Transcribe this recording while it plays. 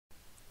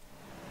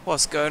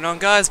What's going on,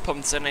 guys?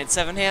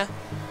 pomsforthewin87 here,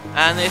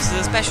 and this is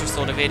a special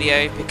sort of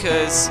video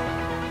because,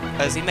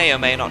 as you may or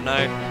may not know,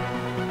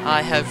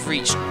 I have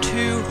reached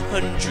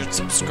 200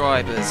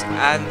 subscribers,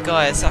 and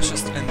guys, that's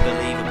just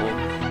unbelievable.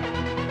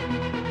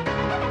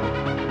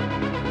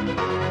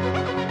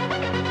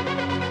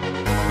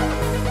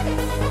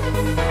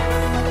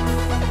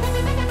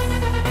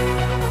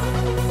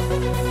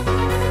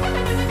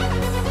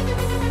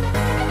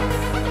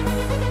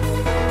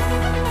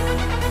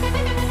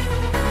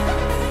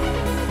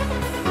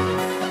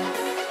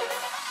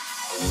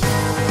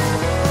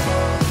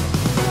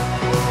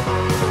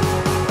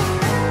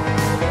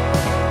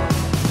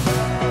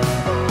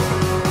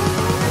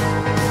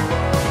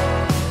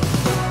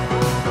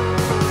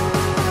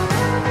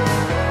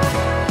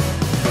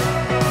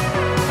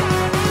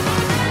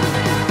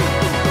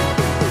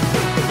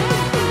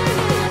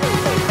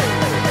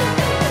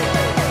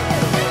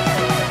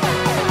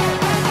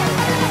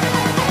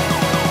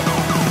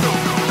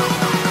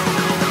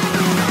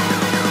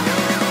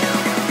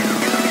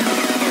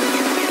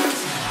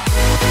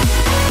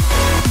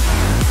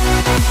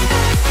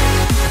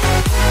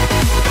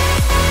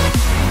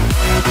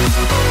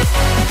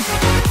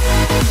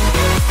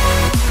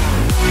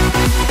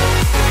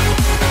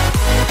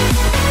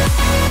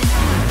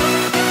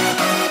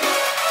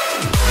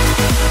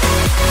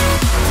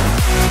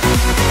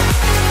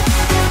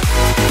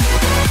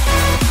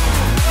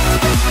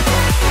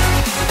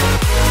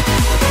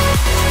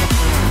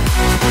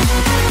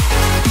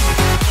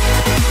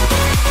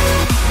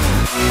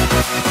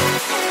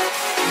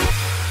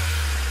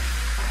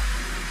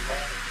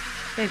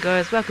 Hey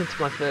guys, welcome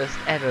to my first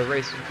ever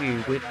race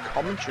review with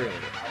commentary.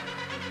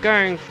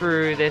 Going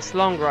through this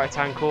long right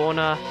hand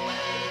corner,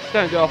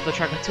 don't go off the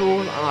track at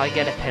all, and I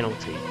get a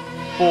penalty.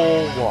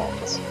 For what?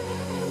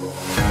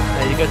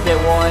 There he goes a bit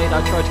wide, I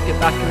try to get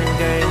back and then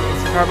going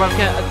into the parabolic,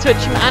 I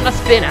touch him and I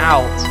spin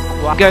out.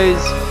 Well,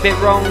 goes a bit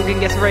wrong and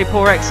gets a very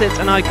poor exit,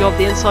 and I go up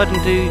the inside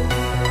and do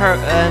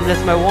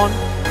Lesmo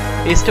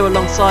 1. He's still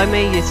alongside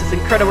me, this is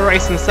incredible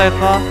racing so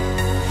far.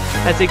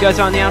 As he goes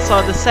around the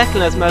outside of the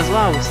second Lesmo as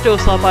well, still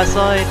side by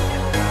side.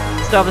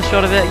 Still have a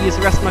shot of it, use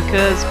the rest of my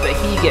curves, but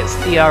he gets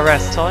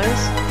DRS tyres.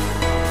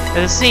 As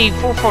I see,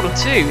 full throttle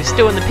 2 is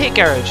still in the pit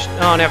garage.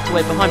 Oh, and I have to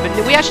wait behind,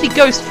 but we actually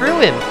goes through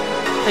him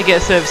and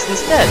get service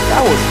instead.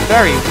 That was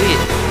very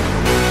weird.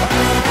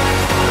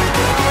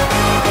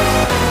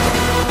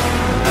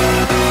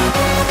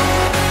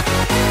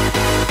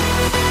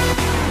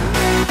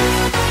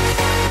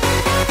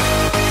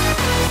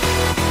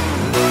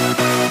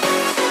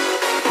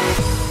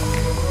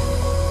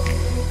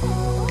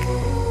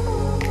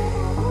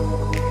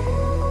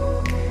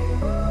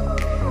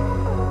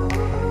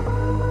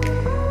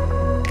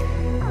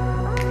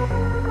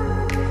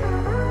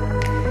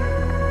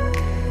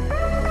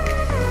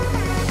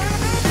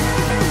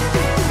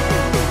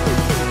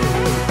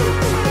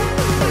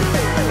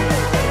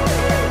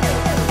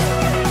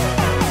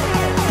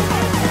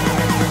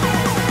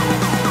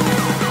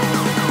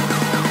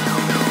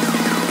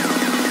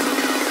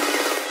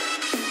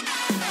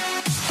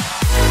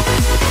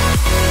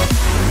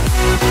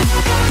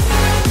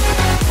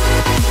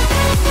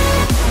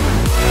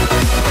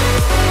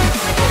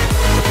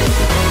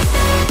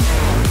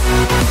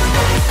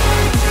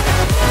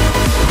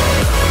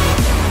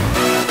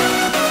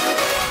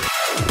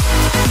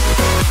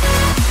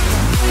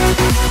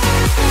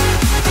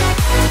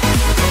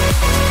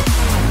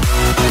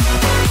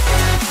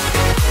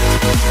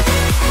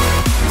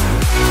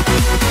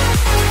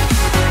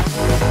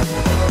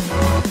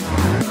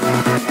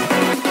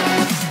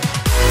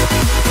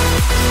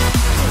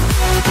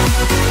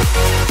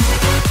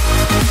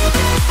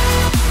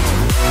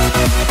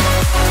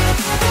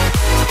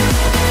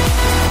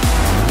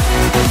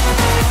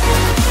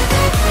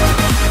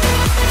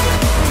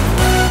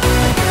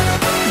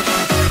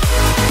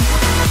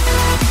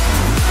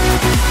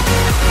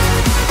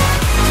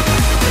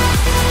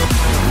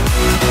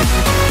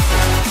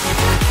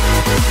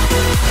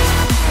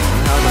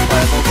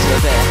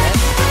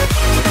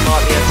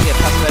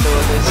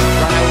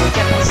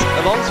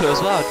 As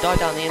well, dive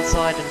down the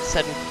inside and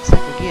second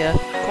gear.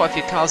 Quite a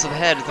few cars up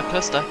ahead of the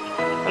cluster.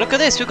 And look at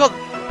this, we've got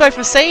both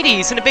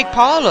Mercedes in a big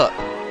pile up.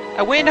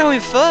 And we're now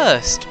in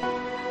first.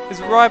 He's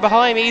right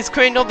behind me, he's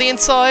craning on the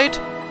inside.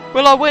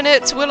 Will I win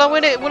it? Will I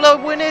win it? Will I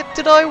win it?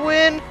 Did I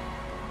win?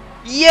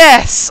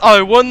 Yes!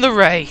 I won the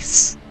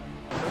race!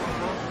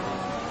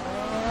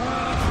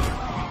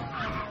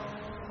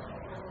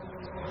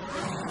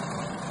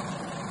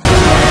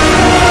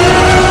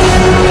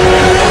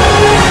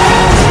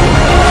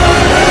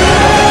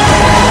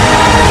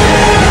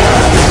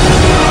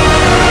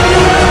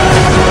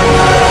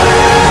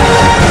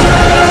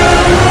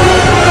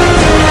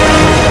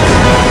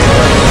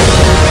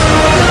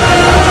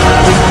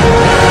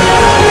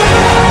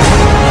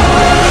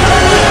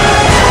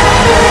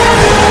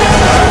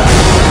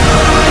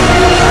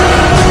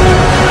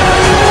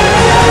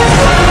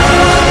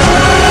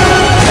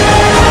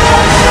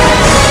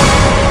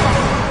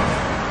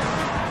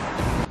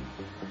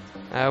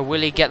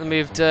 Will he get the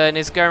move done?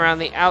 Is going around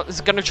the out?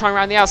 Is going to try and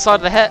around the outside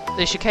of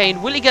the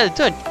chicane? Will he get it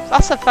done?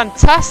 That's a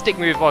fantastic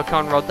move by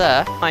Conrad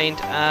there.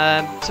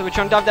 So we're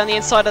trying to dive down the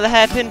inside of the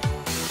hairpin,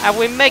 and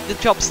we make the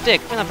job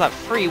stick. We have that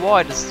 3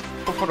 wide as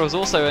Conrad was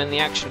also in the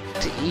action.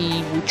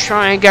 He will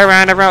try and go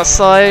around our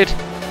outside,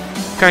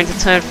 going to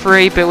turn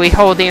 3, but we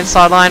hold the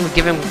inside line. We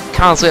give him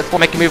car's width,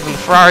 make a move on the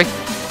Ferrari,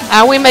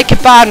 and we make a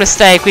bad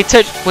mistake. We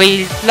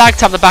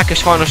lagged up the back of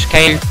final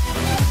chicane.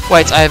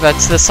 Wait over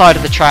to the side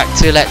of the track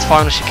to let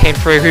final chicane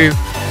through, who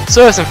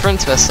saw us in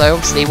front of us, so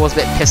obviously he was a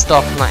bit pissed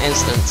off in that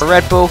instance. A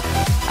Red Bull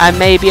and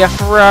maybe a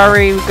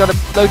Ferrari. We've got a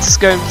Lotus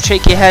going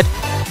shaky ahead.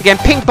 Again,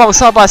 ping pong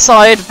side by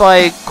side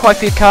by quite a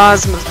few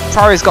cars.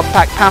 Ferrari's got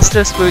back past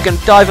us, but we're going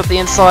to dive up the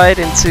inside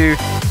into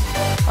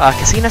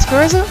Casino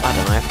Esperanza? I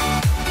don't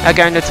know. Now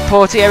going into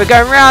Portia, we're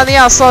going around the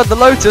outside of the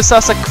Lotus.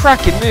 That's a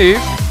cracking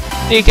move.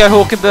 Nico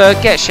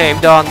Hulkenberg gets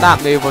shamed on.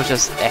 That move was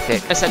just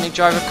epic. Ascending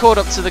driver caught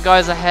up to the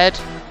guys ahead.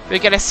 We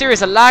get a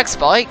series of lag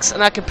spikes,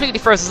 and that completely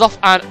throws us off,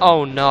 and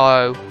oh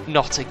no,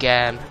 not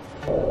again.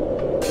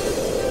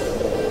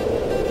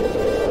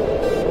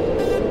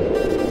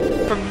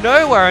 From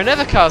nowhere,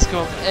 another car's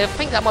come up. I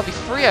think that might be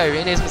Frio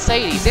in his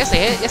Mercedes. Yes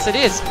it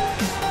is.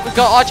 We've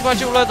got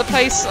Archibald all over the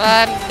place,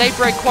 and they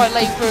brake quite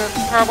late for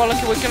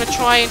Parabolica. We're going to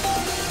try and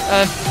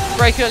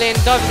brake early and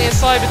dive on the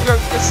inside. We're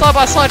side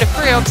by side of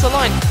Frio onto the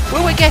line.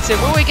 Will we get him?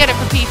 Will we get it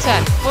for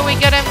P10? Will we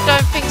get him?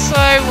 Don't think so.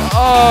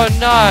 Oh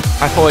no.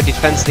 I thought he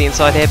defends the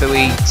inside here, but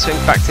we swing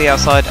back to the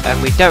outside,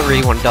 and we don't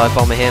really want to dive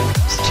bomber him.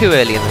 It's too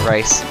early in the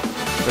race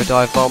for a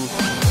dive bomb.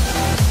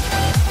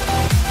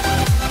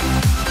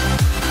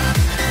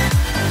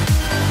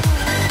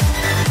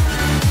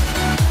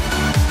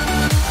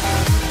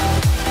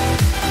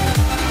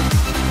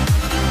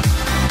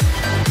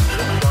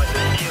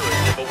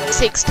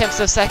 .6 of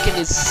a second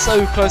is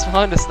so close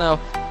behind us now.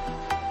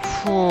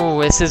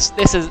 Oh, this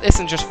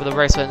isn't just for the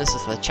race win, this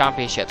is for the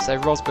championship. So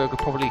Rosberg will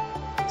probably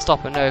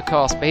stop at no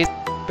cost. But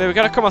we're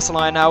going to come off the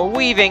line now. We're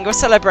weaving, we're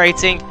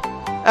celebrating,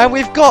 and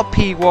we've got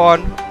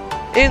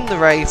P1 in the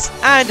race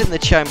and in the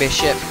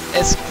championship.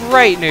 It's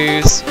great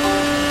news.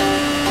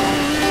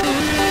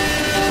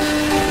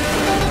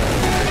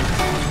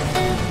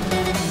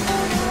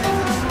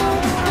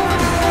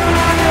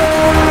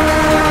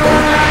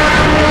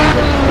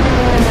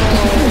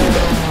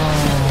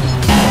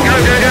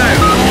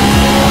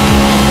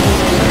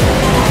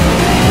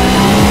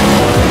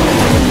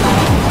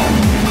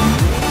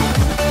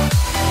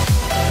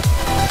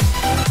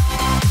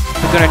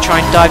 We're going to try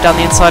and dive down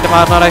the inside of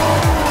Maldonado,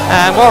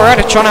 and while we're at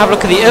it, trying to have a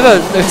look at the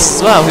other Lotus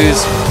as well,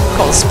 who's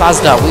got the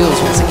spazzed out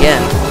wheels once again.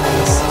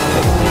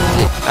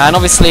 And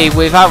obviously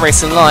with our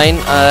race in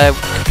line,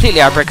 completely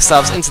outbrake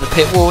ourselves into the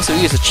pit wall, so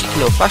we use a cheeky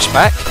little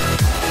flashback.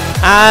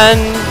 And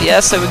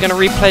yeah, so we're going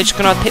to replay, just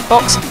going to pit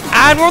box,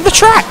 and we're on the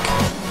track!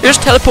 It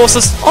just teleports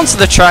us onto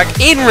the track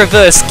in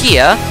reverse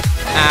gear,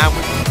 and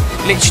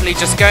we're literally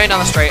just going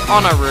down the straight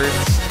on our roof,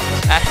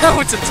 and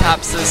Hamilton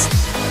taps us.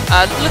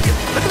 Look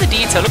at the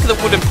detail, look at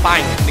the wooden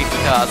plank beneath the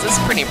cars, this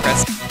is pretty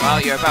impressive. Well,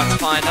 you're about to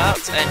find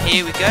out, and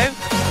here we go.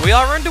 We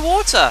are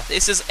underwater.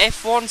 This is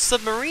F1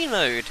 submarine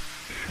mode.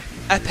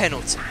 A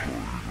penalty.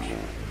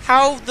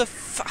 How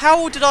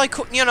did I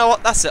you know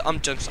what, that's it, I'm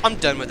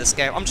done with this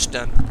game, I'm just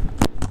done.